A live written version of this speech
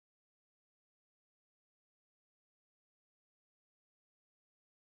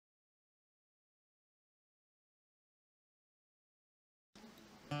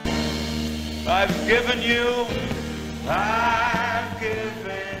I've given you, I've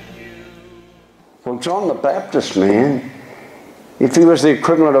given you. Well, John the Baptist, man, if he was the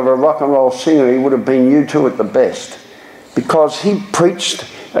equivalent of a rock and roll singer, he would have been U2 at the best. Because he preached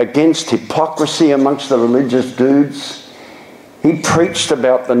against hypocrisy amongst the religious dudes. He preached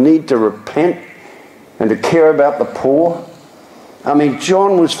about the need to repent and to care about the poor. I mean,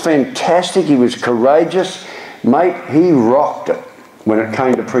 John was fantastic. He was courageous. Mate, he rocked it when it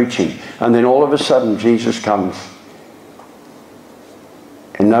came to preaching. And then all of a sudden, Jesus comes.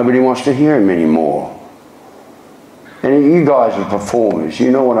 And nobody wants to hear him anymore. And you guys are performers.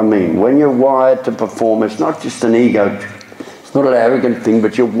 You know what I mean. When you're wired to perform, it's not just an ego. It's not an arrogant thing,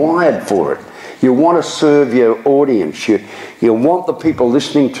 but you're wired for it. You want to serve your audience. You want the people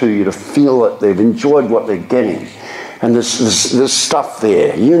listening to you to feel that they've enjoyed what they're getting. And there's stuff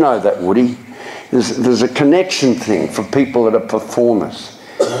there. You know that, Woody. There's a connection thing for people that are performers.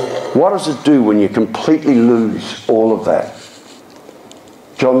 What does it do when you completely lose all of that?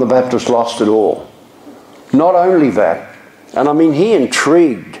 John the Baptist lost it all. Not only that, and I mean, he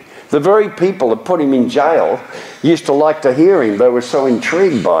intrigued. The very people that put him in jail used to like to hear him. They were so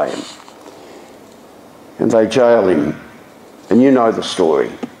intrigued by him. And they jailed him. And you know the story.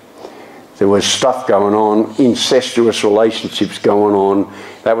 There was stuff going on, incestuous relationships going on.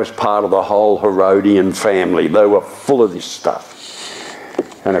 That was part of the whole Herodian family. They were full of this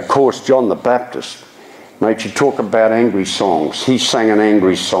stuff. And of course, John the Baptist, mate, you talk about angry songs. He sang an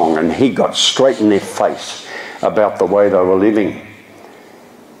angry song and he got straight in their face about the way they were living.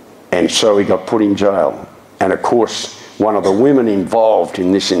 And so he got put in jail. And of course, one of the women involved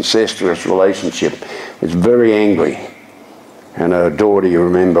in this incestuous relationship was very angry. And her daughter, you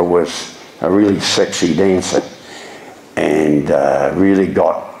remember, was a really sexy dancer. And really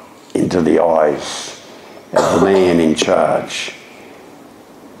got into the eyes of the man in charge.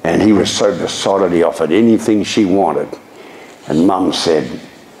 And he was so besotted he offered anything she wanted. And Mum said,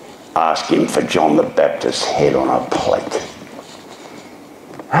 ask him for John the Baptist's head on a plate.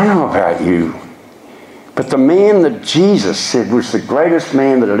 I don't know about you, but the man that Jesus said was the greatest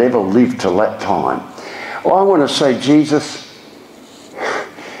man that had ever lived till that time. I want to say, Jesus,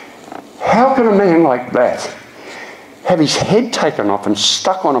 how can a man like that have his head taken off and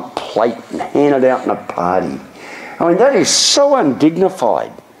stuck on a plate and handed out in a party? I mean, that is so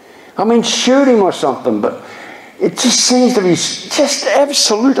undignified. I mean, shoot him or something, but it just seems to be just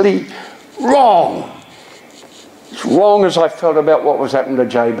absolutely wrong. As wrong as I felt about what was happening to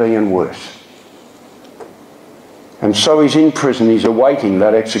JB and worse. And so he's in prison, he's awaiting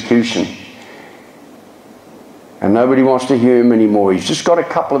that execution. And nobody wants to hear him anymore. He's just got a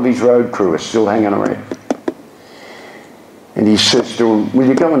couple of his road crew still hanging around. And he says to him, will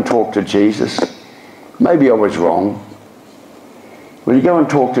you go and talk to Jesus? Maybe I was wrong. Will you go and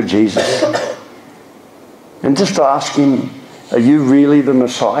talk to Jesus? And just ask him, are you really the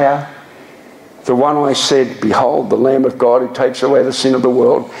Messiah? The one I said, behold, the Lamb of God who takes away the sin of the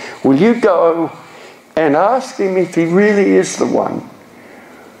world. Will you go and ask him if he really is the one?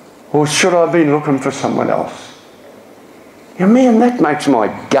 Or should I be looking for someone else? Yeah, man, that makes my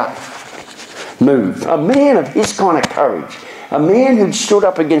gut move. A man of his kind of courage. A man who stood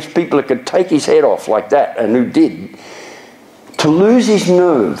up against people that could take his head off like that, and who did. To lose his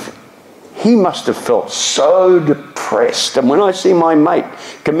nerve. He must have felt so depressed. And when I see my mate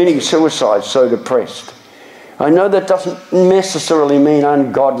committing suicide so depressed, I know that doesn't necessarily mean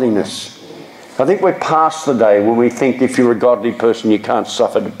ungodliness. I think we're past the day when we think if you're a godly person you can't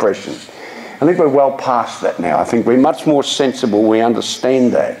suffer depression. I think we're well past that now. I think we're much more sensible. We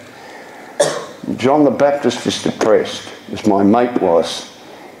understand that. John the Baptist is depressed, as my mate was.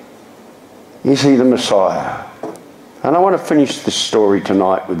 Is he the Messiah? And I want to finish this story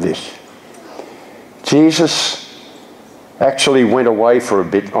tonight with this. Jesus actually went away for a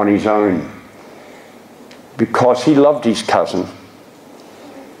bit on his own because he loved his cousin.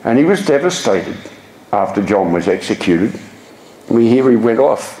 And he was devastated after John was executed. We hear he went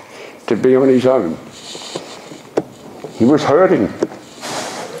off to be on his own. He was hurting.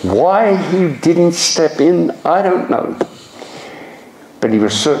 Why he didn't step in, I don't know. But he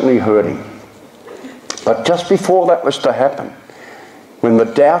was certainly hurting. But just before that was to happen, when the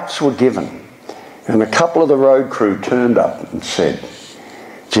doubts were given, and a couple of the road crew turned up and said,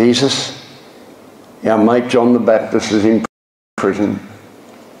 Jesus, our mate John the Baptist is in prison.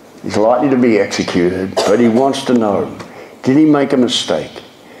 He's likely to be executed, but he wants to know, did he make a mistake?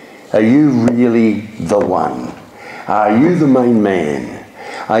 Are you really the one? Are you the main man?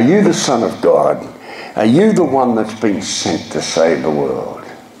 Are you the Son of God? Are you the one that's been sent to save the world?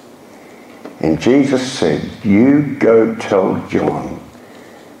 And Jesus said, you go tell John,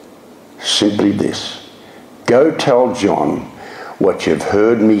 simply this: go tell John what you've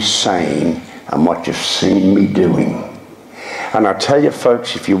heard me saying and what you've seen me doing. And I tell you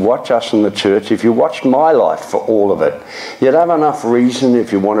folks, if you watch us in the church, if you watched my life for all of it, you'd have enough reason,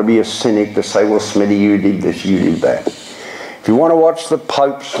 if you want to be a cynic, to say, well, Smitty, you did this, you did that. If you want to watch the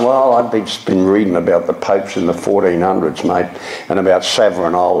popes, well, I've been reading about the popes in the 1400s, mate, and about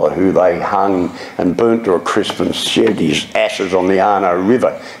Savonarola, who they hung and burnt to a crisp and shed his ashes on the Arno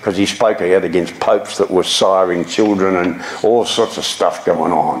River because he spoke out against popes that were siring children and all sorts of stuff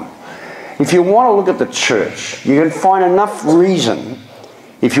going on. If you want to look at the church, you can find enough reason,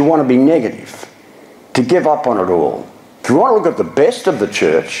 if you want to be negative, to give up on it all. If you want to look at the best of the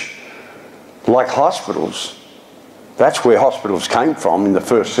church, like hospitals, that's where hospitals came from in the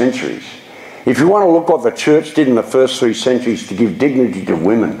first centuries. If you want to look what the church did in the first 3 centuries to give dignity to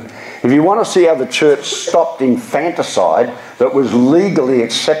women, if you want to see how the church stopped infanticide that was legally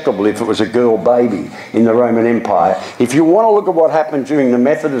acceptable if it was a girl baby in the Roman Empire, if you want to look at what happened during the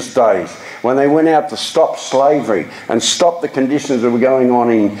Methodist days when they went out to stop slavery and stop the conditions that were going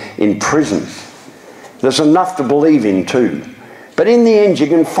on in prisons, there's enough to believe in too. But in the end, you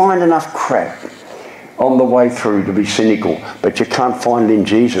can find enough crap on the way through to be cynical, but you can't find it in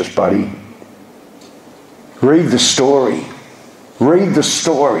Jesus, buddy. Read the story. Read the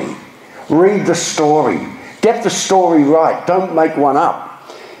story. Read the story. Get the story right. Don't make one up.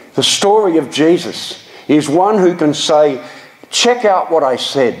 The story of Jesus is one who can say, check out what I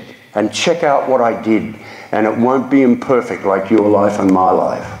said and check out what I did, and it won't be imperfect like your life and my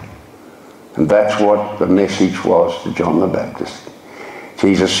life. And that's what the message was to John the Baptist.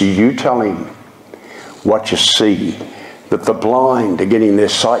 Jesus said, you tell him what you see, that the blind are getting their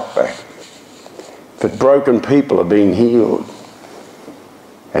sight back, that broken people are being healed.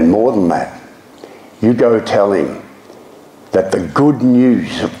 And more than that, you go tell him that the good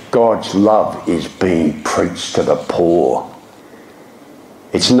news of God's love is being preached to the poor.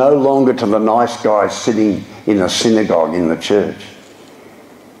 It's no longer to the nice guys sitting in a synagogue in the church.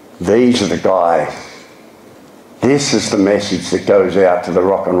 These are the guys. This is the message that goes out to the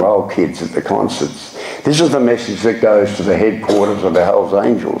rock and roll kids at the concerts. This is the message that goes to the headquarters of the Hells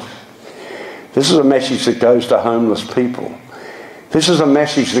Angels. This is a message that goes to homeless people. This is a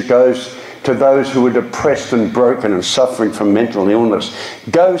message that goes to those who are depressed and broken and suffering from mental illness.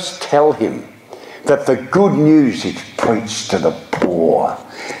 Go tell him that the good news is preached to the poor,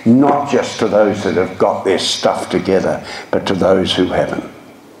 not just to those that have got their stuff together, but to those who haven't.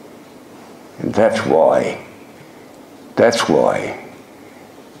 And that's why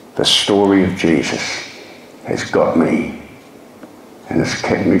the story of Jesus has got me and has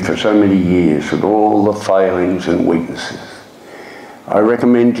kept me for so many years with all the failings and weaknesses. I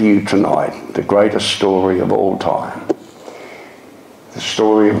recommend to you tonight the greatest story of all time. The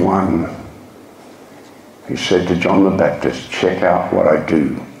story of one who said to John the Baptist, check out what I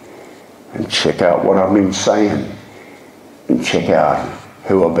do, and check out what I've been saying, and check out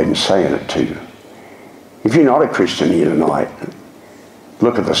who I've been saying it to. If you're not a Christian here tonight,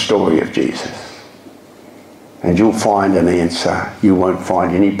 look at the story of Jesus, and you'll find an answer you won't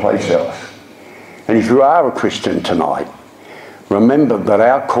find anyplace else. And if you are a Christian tonight, remember that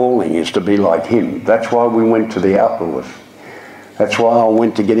our calling is to be like him. That's why we went to the outdoors. That's why I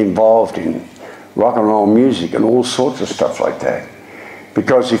went to get involved in rock and roll music and all sorts of stuff like that.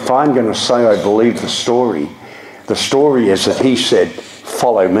 Because if I'm going to say I believe the story is that he said,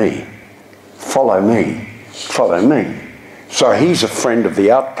 follow me, follow me, follow me. So he's a friend of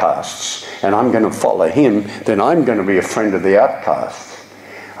the outcasts, and I'm going to follow him, then I'm going to be a friend of the outcasts.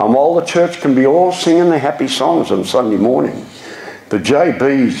 And while the church can be all singing their happy songs on Sunday morning, the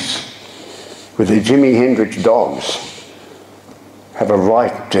JBs with their Jimi Hendrix dogs have a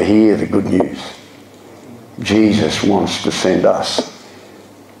right to hear the good news. Jesus wants to send us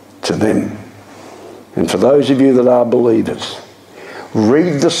to them. And for those of you that are believers,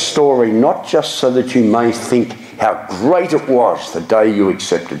 read the story not just so that you may think how great it was the day you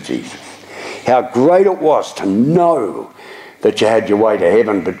accepted Jesus, how great it was to know that you had your way to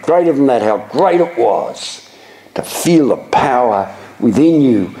heaven, but greater than that, how great it was to feel the power within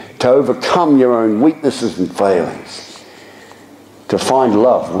you to overcome your own weaknesses and failings, to find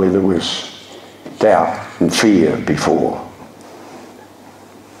love where there was doubt and fear before.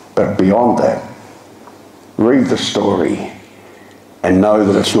 But beyond that, read the story and know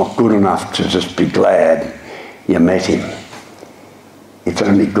that it's not good enough to just be glad you met him. It's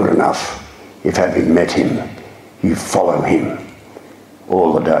only good enough if, having met him, you follow him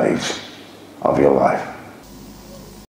all the days of your life.